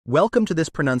Welcome to this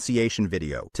pronunciation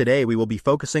video. Today we will be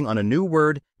focusing on a new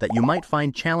word that you might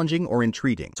find challenging or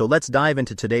intriguing. So let's dive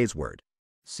into today's word.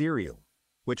 Serial,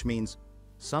 which means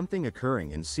something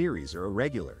occurring in series or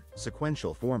irregular,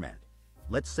 sequential format.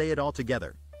 Let's say it all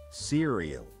together.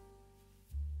 Serial.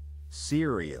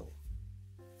 Serial.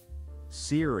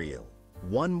 Serial.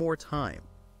 One more time.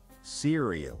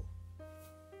 Serial.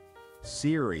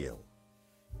 Serial.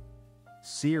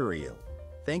 Serial.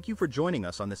 Thank you for joining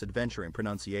us on this adventure in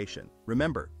pronunciation.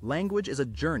 Remember, language is a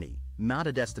journey, not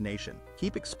a destination.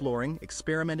 Keep exploring,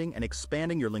 experimenting, and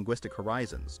expanding your linguistic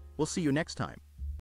horizons. We'll see you next time.